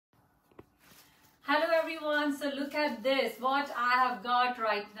Hello everyone, so look at this, what I have got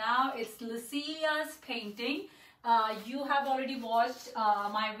right now. It's Lucilia's painting. You have already watched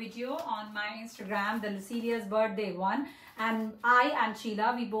my video on my Instagram, the Lucilia's birthday one, and I and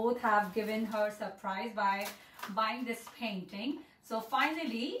Sheila, we both have given her surprise by buying this painting. So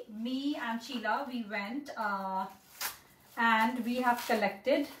finally, me and Sheila, we went and we have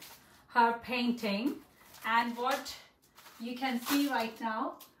collected her painting, and what you can see right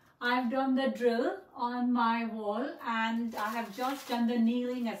now, I've done the drill on my wall and I have just done the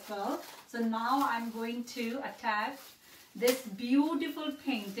kneeling as well. So now I'm going to attach this beautiful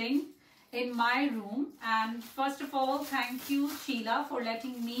painting in my room. And first of all, thank you Sheila for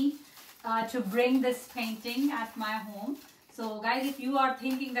letting me to bring this painting at my home. So guys, if you are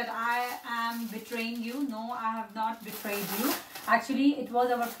thinking that I am betraying you, no, I have not betrayed you. Actually, it was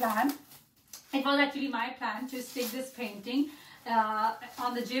our plan. It was actually my plan to stick this painting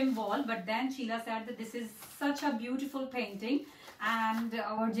on the gym wall, but then Sheila said that this is such a beautiful painting and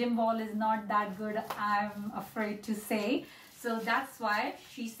our gym wall is not that good, I'm afraid to say. So that's why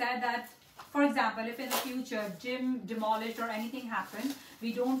she said that, for example, if in the future gym demolished or anything happened,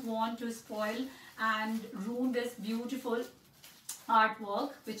 we don't want to spoil and ruin this beautiful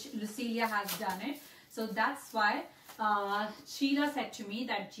artwork which Lucilia has done it. So that's why Sheila said to me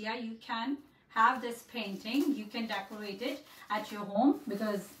that Gia, you can have this painting, you can decorate it at your home,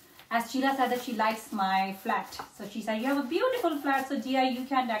 because as Sheila said that she likes my flat, so she said you have a beautiful flat, so Gia, you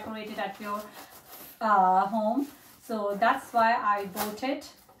can decorate it at your home. So that's why I bought it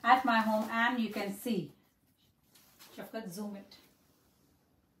at my home, and you can see, Shafqat, zoom it.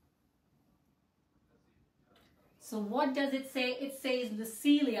 So what does it say? It says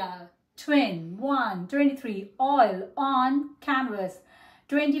Lucilia Twin 123 oil on canvas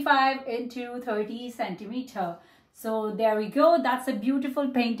 25 into 30 centimeter. So there we go. That's a beautiful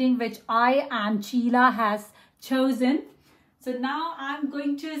painting which I and Sheila has chosen. So now I'm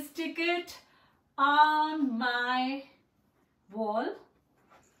going to stick it on my wall.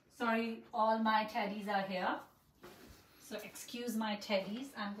 Sorry, all my teddies are here. So excuse my teddies.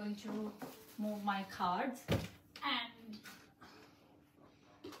 I'm going to move my cards. And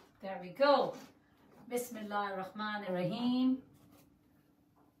there we go. Bismillahirrahmanirrahim.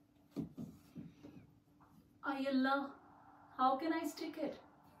 Ayallah, how can I stick it?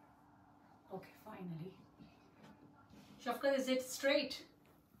 Okay, finally. Shafqat, is it straight?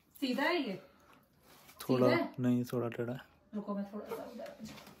 सीधा है ये? थोड़ा नहीं, थोड़ा टेढ़ा। रुको मैं थोड़ा सा उधर।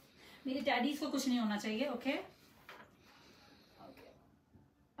 मेरे डैडीज को कुछ नहीं होना चाहिए, ओके? ओके।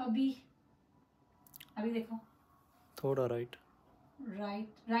 अभी देखो। थोड़ा राइट।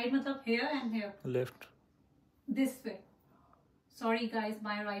 राइट मतलब here and here. Left. This way. Sorry guys,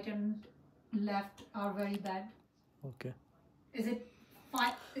 my right and left are very bad. Okay. Is it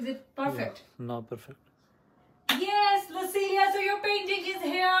fine? Is it perfect? Yeah, not perfect. Yes, Lucilia, so your painting is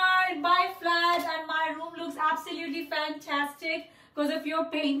here in my flat and my room looks absolutely fantastic because of your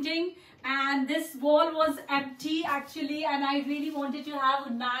painting, and this wall was empty actually, and I really wanted to have a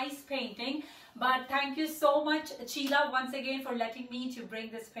nice painting. But thank you so much, Sheila, once again for letting me to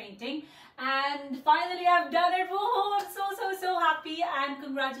bring this painting. And finally, I've done it. Whoa, I'm so happy. And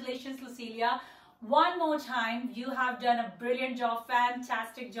congratulations, Lucilia. One more time, you have done a brilliant job,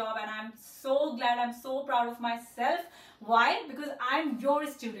 fantastic job. And I'm so glad, I'm so proud of myself. Why? Because I'm your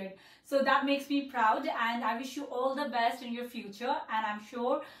student. So that makes me proud. And I wish you all the best in your future. And I'm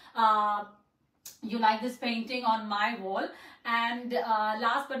sure you like this painting on my wall. And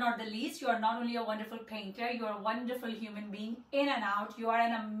last but not the least, you are not only a wonderful painter, you are a wonderful human being in and out. You are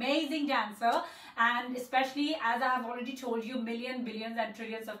an amazing dancer, and especially as I have already told you millions, billions and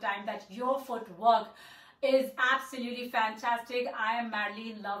trillions of times that your footwork is absolutely fantastic. I am madly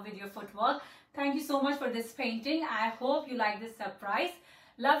in love with your footwork. Thank you so much for this painting. I hope you like this surprise.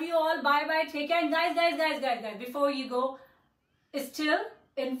 Love you all. Bye bye. Take care. And guys, before you go, still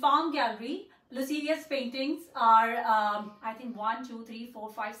in Farm Gallery, Lucilia's paintings are, I think 1, 2, 3, 4,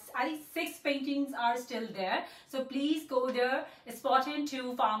 5, I think 6 paintings are still there. So please go there, spot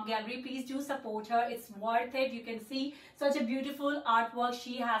into Farm Gallery. Please do support her. It's worth it. You can see such a beautiful artwork.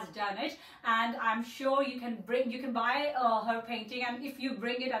 She has done it, and I'm sure you can buy her painting, and if you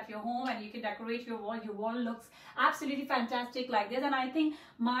bring it at your home and you can decorate your wall looks absolutely fantastic like this. And I think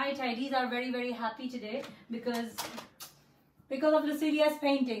my teddies are very happy today because of Lucilia's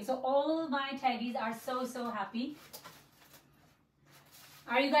painting. So all my teddies are so happy.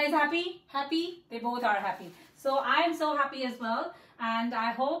 Are you guys happy? Happy? They both are happy. So I am so happy as well. And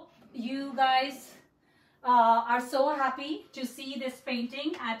I hope you guys are so happy to see this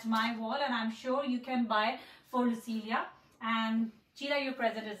painting at my wall. And I'm sure you can buy for Lucilia. And Sheila, your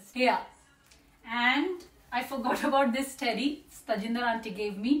present is here. And I forgot about this teddy Tajinder auntie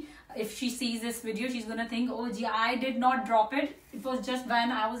gave me. If she sees this video, she's gonna think, oh gee, I did not drop it. It was just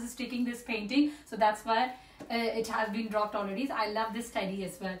when I was sticking this painting, so that's why it has been dropped already. So I love this teddy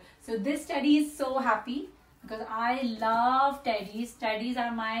as well. So this teddy is so happy because I love teddies. Teddies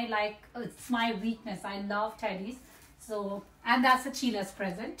are my, like, it's my weakness. I love teddies. So, and that's a Sheila's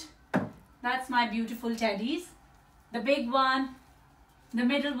present. That's my beautiful teddies. The big one, the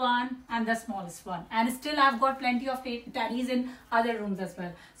middle one, and the smallest one. And still I've got plenty of teddies in other rooms as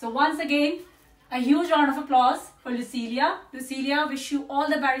well. So once again, a huge round of applause for Lucilia. Lucilia, wish you all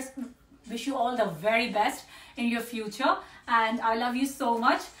the very best in your future. And I love you so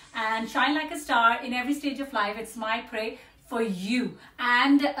much. And shine like a star in every stage of life. It's my prayer for you.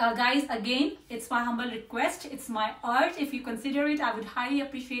 And guys, again, it's my humble request. It's my art. If you consider it, I would highly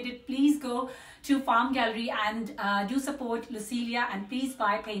appreciate it. Please go to Farm Gallery and do support Lucilia, and please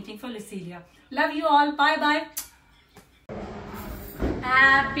buy painting for Lucilia. Love you all. Bye bye.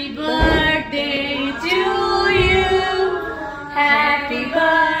 Happy birthday to you. Happy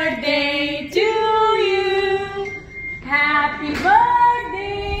birthday to you. Happy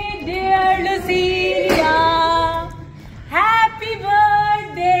birthday, dear Lucilia. Happy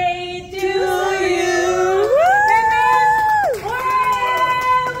birthday to you.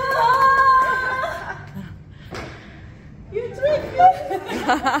 You tricked me.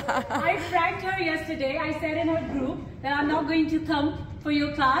 I pranked her yesterday. I said in her group that I'm not going to come for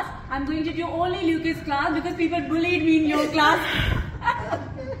your class. I'm going to do only Lucas' class because people bullied me in your class.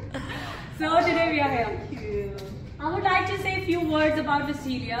 So today we are here. I would like to say a few words about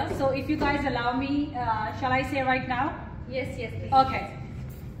Lucilia. So if you guys allow me, shall I say right now? Yes, please. Okay.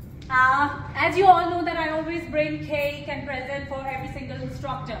 As you all know that I always bring cake and present for every single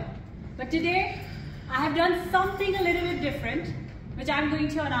instructor. But today, I have done something a little bit different, which I'm going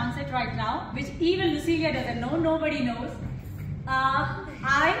to announce it right now, which even Lucilia doesn't know, nobody knows.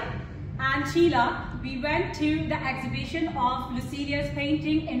 I and Sheila, we went to the exhibition of Lucilia's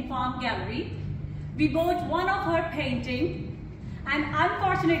painting in Farm Gallery. We bought one of her painting, and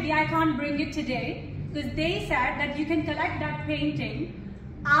unfortunately I can't bring it today because they said that you can collect that painting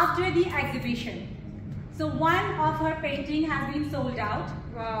after the exhibition. So one of her painting has been sold out.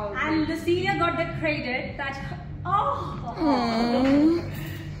 Wow. And Lucilia got the credit that,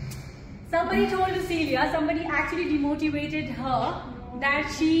 somebody told Lucilia, somebody actually demotivated her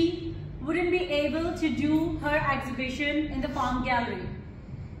that she wouldn't be able to do her exhibition in the Farm Gallery.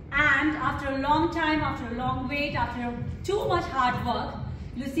 And after a long time, after a long wait, after too much hard work,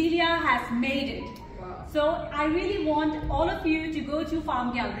 Lucilia has made it. Wow. So I really want all of you to go to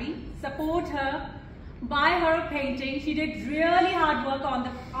Farm Gallery, support her, buy her a painting. She did really hard work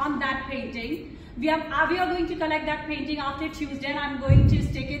on that painting. We are going to collect that painting after Tuesday, and I'm going to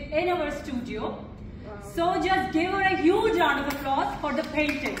stick it in our studio. Wow. So just give her a huge round of applause for the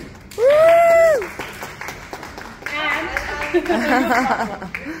painting.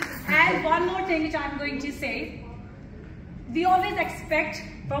 And one more thing which I'm going to say. We always expect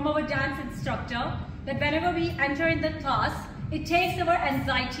from our dance instructor that whenever we enter in the class, it takes our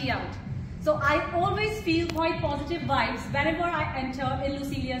anxiety out. So I always feel quite positive vibes whenever I enter in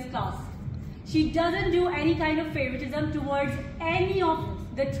Lucilia's class. She doesn't do any kind of favoritism towards any of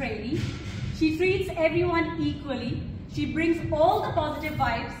the trainees. She treats everyone equally. She brings all the positive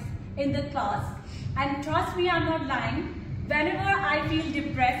vibes in the class. And trust me, I'm not lying. Whenever I feel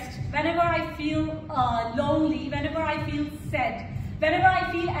depressed, whenever I feel lonely, whenever I feel sad, whenever I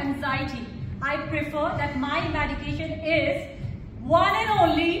feel anxiety, I prefer that my medication is one and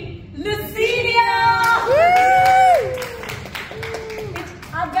only Lucilia!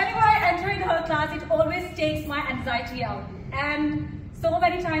 Whenever I enter in her class, it always takes my anxiety out. And so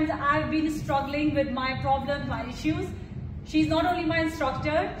many times I've been struggling with my problems, my issues. She's not only my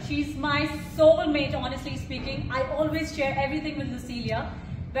instructor, she's my soulmate, honestly speaking. I always share everything with Lucilia.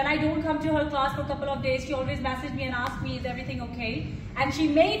 When I don't come to her class for a couple of days, she always messages me and asks me, is everything okay? And she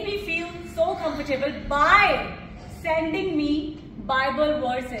made me feel so comfortable by sending me Bible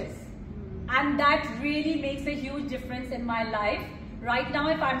verses. And that really makes a huge difference in my life. Right now,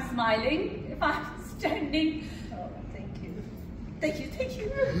 if I'm smiling, if I'm standing, thank you.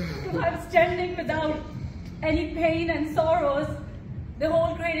 If I'm standing without any pain and sorrows, the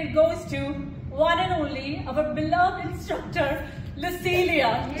whole credit goes to one and only our beloved instructor,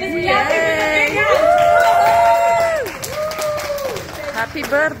 Lucilia. Just clap it with a big hand. Happy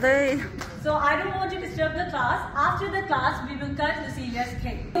birthday. So I don't want to disturb the class. After the class, we will cut Lucilia's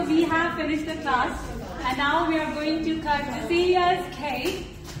cake. So we have finished the class, and now we are going to cut Lucilia's cake.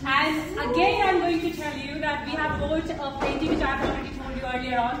 And again, I'm going to tell you that we have bought a painting which I've already told you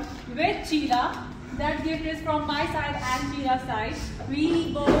earlier on with Sheila. That gift is from my side and Sheila's side.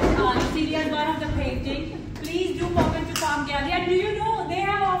 We both Lucilia is one of the painting. Please do pop into Palm Gallery. And do you know they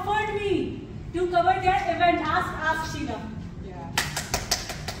have offered me to cover their event? Ask Sheila.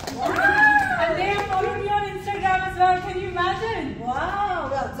 Wow. And they have followed me on Instagram as well. Can you imagine? Wow,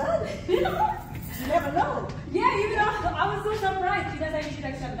 well done. You never know. Yeah, you know, I was so surprised. Sheila said you should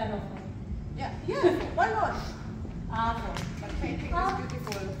accept that offer. Yeah, why not? But painting is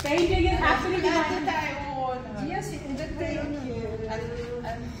beautiful. Painting is absolutely At fine. the time on. Yes, thank you.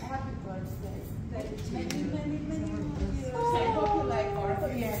 And happy birthday. Many more years. I hope you like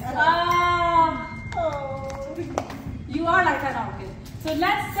orchid. You are like an orchid. So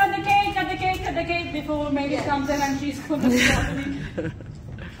let's cut the cake before Mary comes in and she's going to be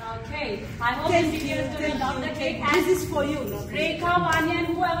Okay, I hope this video is going to love the cake. This is for you. Rekha, Vanya, and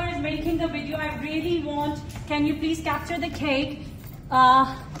whoever is making the video, I really want, can you please capture the cake?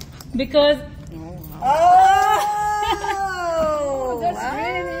 Because... Oh! That's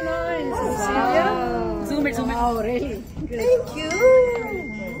really nice. Wow. Zoom it. Oh, really? Thank you.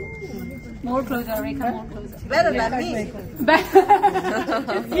 More closer, Rekha, more closer. Better than me.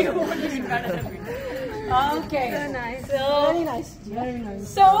 You would be better than me. Okay. So nice. Very nice. Very nice.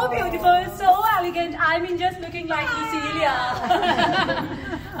 So beautiful, so elegant. I mean, just looking like Lucilia.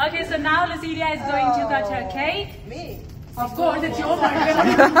 Okay, so now Lucilia is going to cut her cake. Me? Of course, it's your birthday.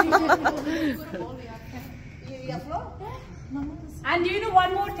 And do you know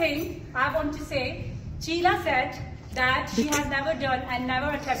one more thing I want to say? Sheila said that she has never done and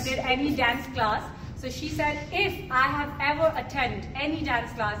never attempted any dance class. So she said if I have ever attended any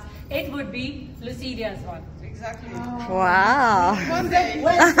dance class, it would be Lucilia's one. Exactly. Wow. One day.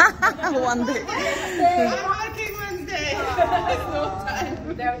 One day. I'm working Wednesday. There's no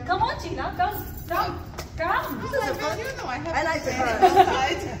time. There, come on, Sheila, come. You know I have I like the to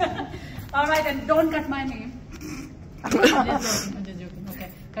color. All right, and don't cut my name. I'm just joking. Okay,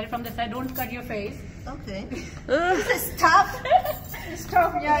 cut it from the side. Don't cut your face. Okay. This is tough. It's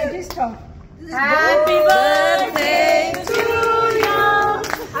tough. Yeah, it is tough. This is Happy birthday to you.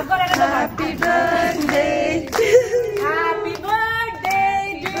 I've got another Happy birthday to Happy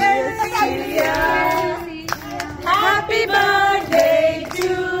birthday, dear Lucilia. Happy birthday to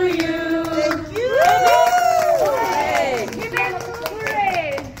you. Thank you.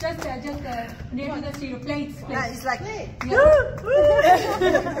 Hooray! Just near to the stereo. Plates. Yeah, it's like. No,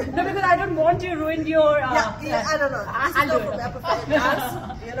 because I don't want to ruin your. Yeah, I don't know. I'll This is do not it. for me. I prefer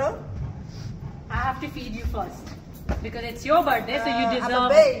dance, you know? I have to feed you first because it's your birthday, so you deserve. I'm a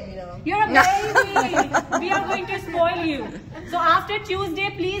babe, you know. You're a baby. We are going to spoil you. So after Tuesday,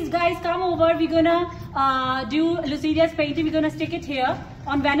 please guys come over. We're gonna do Lucilia's painting. We're gonna stick it here.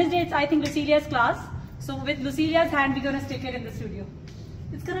 On Wednesday, it's I think Lucilia's class. So with Lucilia's hand, we're gonna stick it in the studio.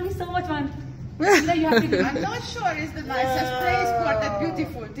 It's gonna be so much fun. Sheila, you have to do it. I'm not sure it's the nicest place for that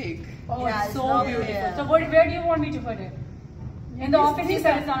beautiful thing. Oh, Yeah, it's it's so not- beautiful. yeah. So where do you want me to put it? In the office, you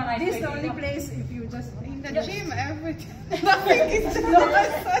said it's not a nice This is the painting, only no? place if you just. In the gym, everything. Nothing is just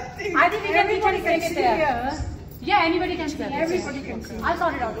something. I think we can Everybody literally can stick it see there. here. Yeah, anybody can see. Everybody can see. I'll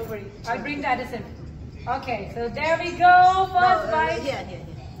sort it out, don't worry. I'll bring the adhesive. Okay, so there we go. First bite. Here.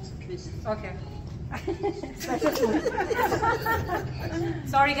 Okay.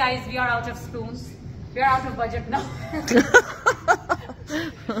 Sorry guys, we are out of spoons. We are out of budget now.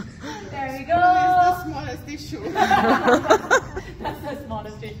 There we go. It's the smallest issue. That's the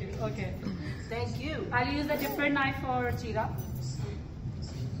smallest issue. Okay. Thank you. I'll use a different knife for Chira.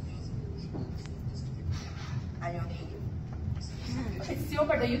 I don't need you. It's your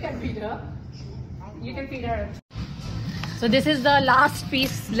birthday. You can feed her. You can feed her. So this is the last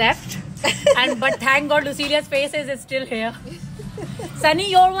piece left, but thank God Lucilia's face is still here.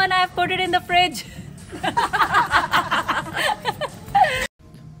 Sunny, your one I have put it in the fridge.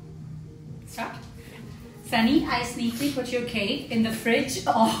 Start. Sunny, I sneakily put your cake in the fridge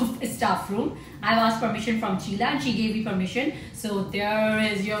of staff room. I've asked permission from Sheila and she gave me permission. So there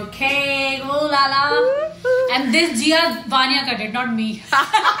is your cake. Oh la la. And this Gia Vanya cut it, not me.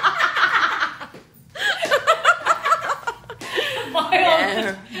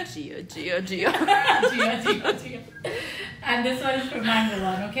 Gio. Gia. And this one is for mango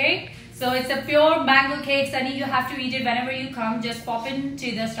one, okay? So it's a pure mango cake. Sunny, you have to eat it whenever you come. Just pop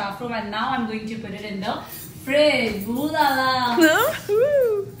into the staff room and now I'm going to put it in the fridge. Ooh la la.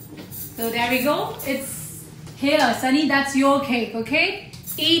 So there we go. It's here. Sunny, that's your cake, okay?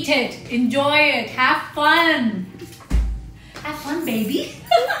 Eat it. Enjoy it. Have fun. Have fun, baby.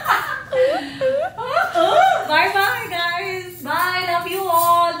 Bye-bye, guys. Bye. Love you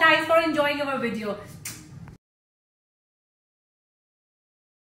all. Thanks for enjoying our video.